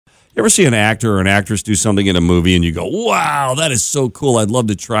You ever see an actor or an actress do something in a movie and you go, wow, that is so cool. I'd love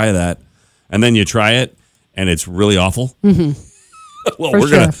to try that. And then you try it and it's really awful? Mm-hmm. Well, we're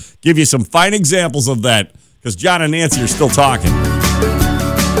going to give you some fine examples of that because John and Nancy are still talking.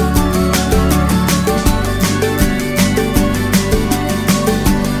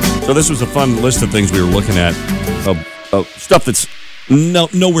 So this was a fun list of things we were looking at, of stuff that's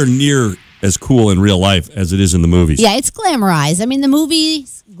nowhere near as cool in real life as it is in the movies. Yeah, it's glamorized. I mean, the movie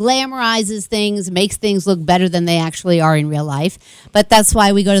glamorizes things, makes things look better than they actually are in real life. But that's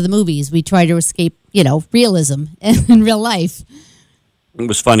why we go to the movies. We try to escape, realism in real life. It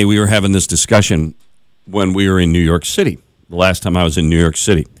was funny. We were having this discussion when we were in New York City, the last time I was in New York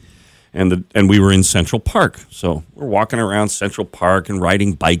City. And we were in Central Park. So we're walking around Central Park and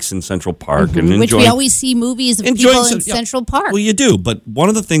riding bikes in Central Park. And which we always see movies of people in Central Park. Well, you do. But one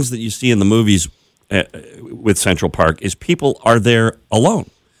of the things that you see in the movies with Central Park is people are there alone.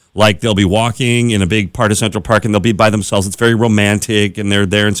 Like they'll be walking in a big part of Central Park and they'll be by themselves. It's very romantic and they're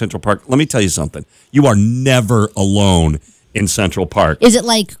there in Central Park. Let me tell you something. You are never alone in Central Park. Is it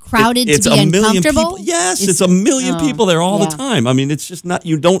like crowded to be uncomfortable? Yes, it's a million people there all the time. I mean, it's just not,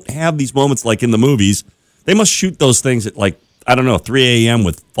 you don't have these moments like in the movies. They must shoot those things at 3 a.m.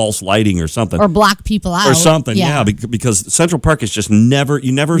 with false lighting or something. Or block people out. Or something, because Central Park is just you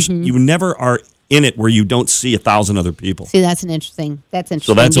never are in it where you don't see 1,000 other people. See, that's interesting.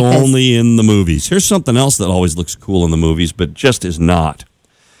 So that's only in the movies. Here's something else that always looks cool in the movies, but just is not.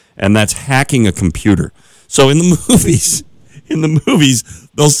 And that's hacking a computer. So in the movies,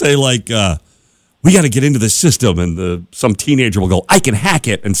 they'll say we got to get into the system, and some teenager will go, I can hack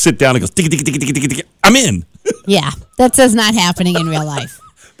it, and sit down and goes, I'm in. Yeah, that is not happening in real life.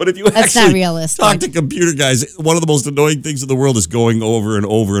 But if you That's not realistic. Talk to computer guys, one of the most annoying things in the world is going over and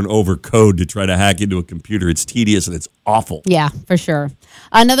over and over code to try to hack into a computer. It's tedious and it's awful. Yeah, for sure.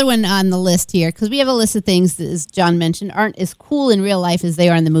 Another one on the list here, because we have a list of things that, as John mentioned, aren't as cool in real life as they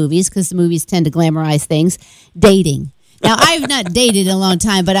are in the movies, because the movies tend to glamorize things. Dating. Now, I've not dated in a long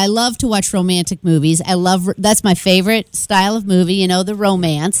time, but I love to watch romantic movies. That's my favorite style of movie, the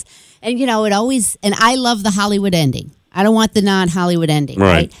romance. And, I love the Hollywood ending. I don't want the non-Hollywood ending,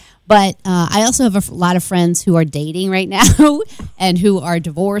 right? But I also have a lot of friends who are dating right now and who are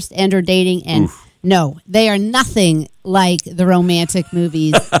divorced and are dating. And no, they are nothing like the romantic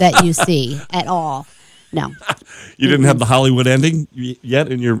movies that you see at all. No. You didn't have the Hollywood ending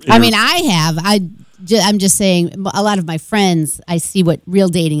yet in your... I mean, I have. I'm just saying, a lot of my friends, I see what real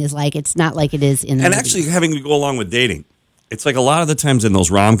dating is like. It's not like it is in the movies. Actually, having to go along with dating, it's like a lot of the times in those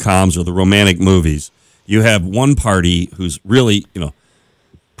rom-coms or the romantic movies, you have one party who's really,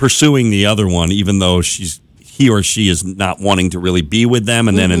 pursuing the other one, even though he or she is not wanting to really be with them.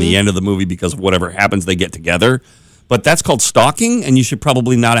 And then in the end of the movie, because of whatever happens, they get together. But that's called stalking, and you should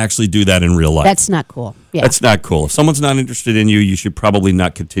probably not actually do that in real life. That's not cool. Yeah. That's not cool. If someone's not interested in you, you should probably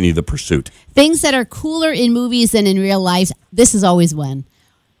not continue the pursuit. Things that are cooler in movies than in real life, this is always one.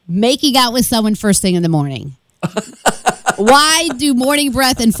 Making out with someone first thing in the morning. Why do morning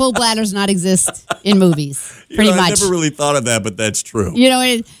breath and full bladders not exist in movies? Pretty much. I never really thought of that, but that's true.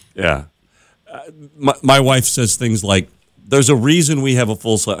 Yeah. My wife says things like, there's a reason we have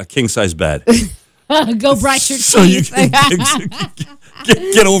a king-size bed. Go brush your teeth. So you can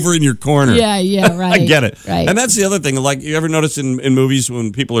get over in your corner. Yeah, right. I get it. Right. And that's the other thing. Like, you ever notice in movies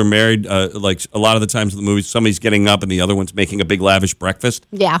when people are married, like a lot of the times in the movies, somebody's getting up and the other one's making a big lavish breakfast?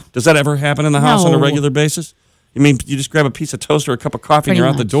 Yeah. Does that ever happen in the house on a regular basis? You mean you just grab a piece of toast or a cup of coffee and you're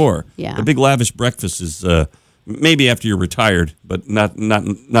out the door? Yeah. The big lavish breakfast is maybe after you're retired, but not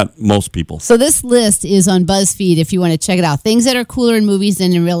most people. So this list is on BuzzFeed if you want to check it out. Things that are cooler in movies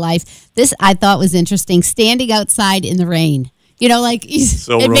than in real life. This I thought was interesting. Standing outside in the rain.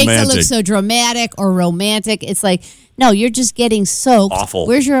 So it makes it look so dramatic or romantic. It's like, no, you're just getting soaked. Awful.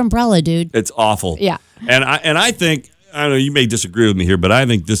 Where's your umbrella, dude? It's awful. Yeah. And I think, I don't know, you may disagree with me here, but I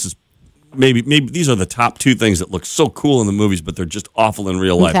think this is maybe these are the top two things that look so cool in the movies, but they're just awful in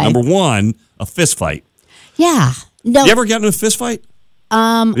real life. Okay. Number one, a fist fight. Yeah. No. You ever gotten in a fist fight?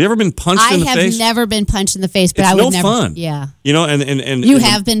 Have you ever been punched in the face? I have never been punched in the face, but it's I would no fun. Yeah. And you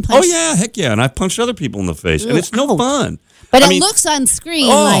have been punched? Oh, yeah, heck yeah. And I've punched other people in the face, and it's no fun. But it looks on screen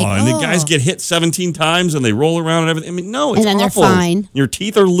the guys get hit 17 times, and they roll around and everything. I mean, no, it's awful. And then they're fine. Your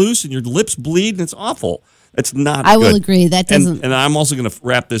teeth are loose, and your lips bleed, and it's awful. It's not I good. will agree. That doesn't... And I'm also going to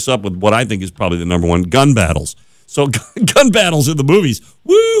wrap this up with what I think is probably the number one, gun battles. So gun battles in the movies.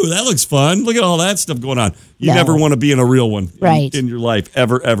 Woo, that looks fun. Look at all that stuff going on. You never want to be in a real one in your life,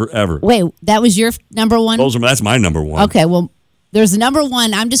 ever, ever, ever. Wait, that was your number one? That's my number one. Okay, well, There's number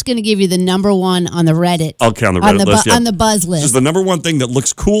one. I'm just going to give you the number one on the Reddit. Okay, on the Reddit list, yeah. On the buzz list. This is the number one thing that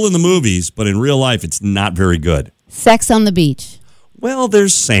looks cool in the movies, but in real life, it's not very good. Sex on the beach. Well,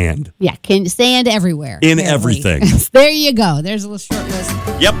 there's sand. Yeah, sand everywhere. In apparently. everything. There you go. There's a little short list.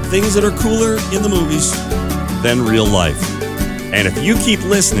 Yep, things that are cooler in the movies than real life. And if you keep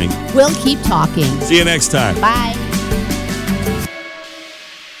listening, we'll keep talking. See you next time. Bye.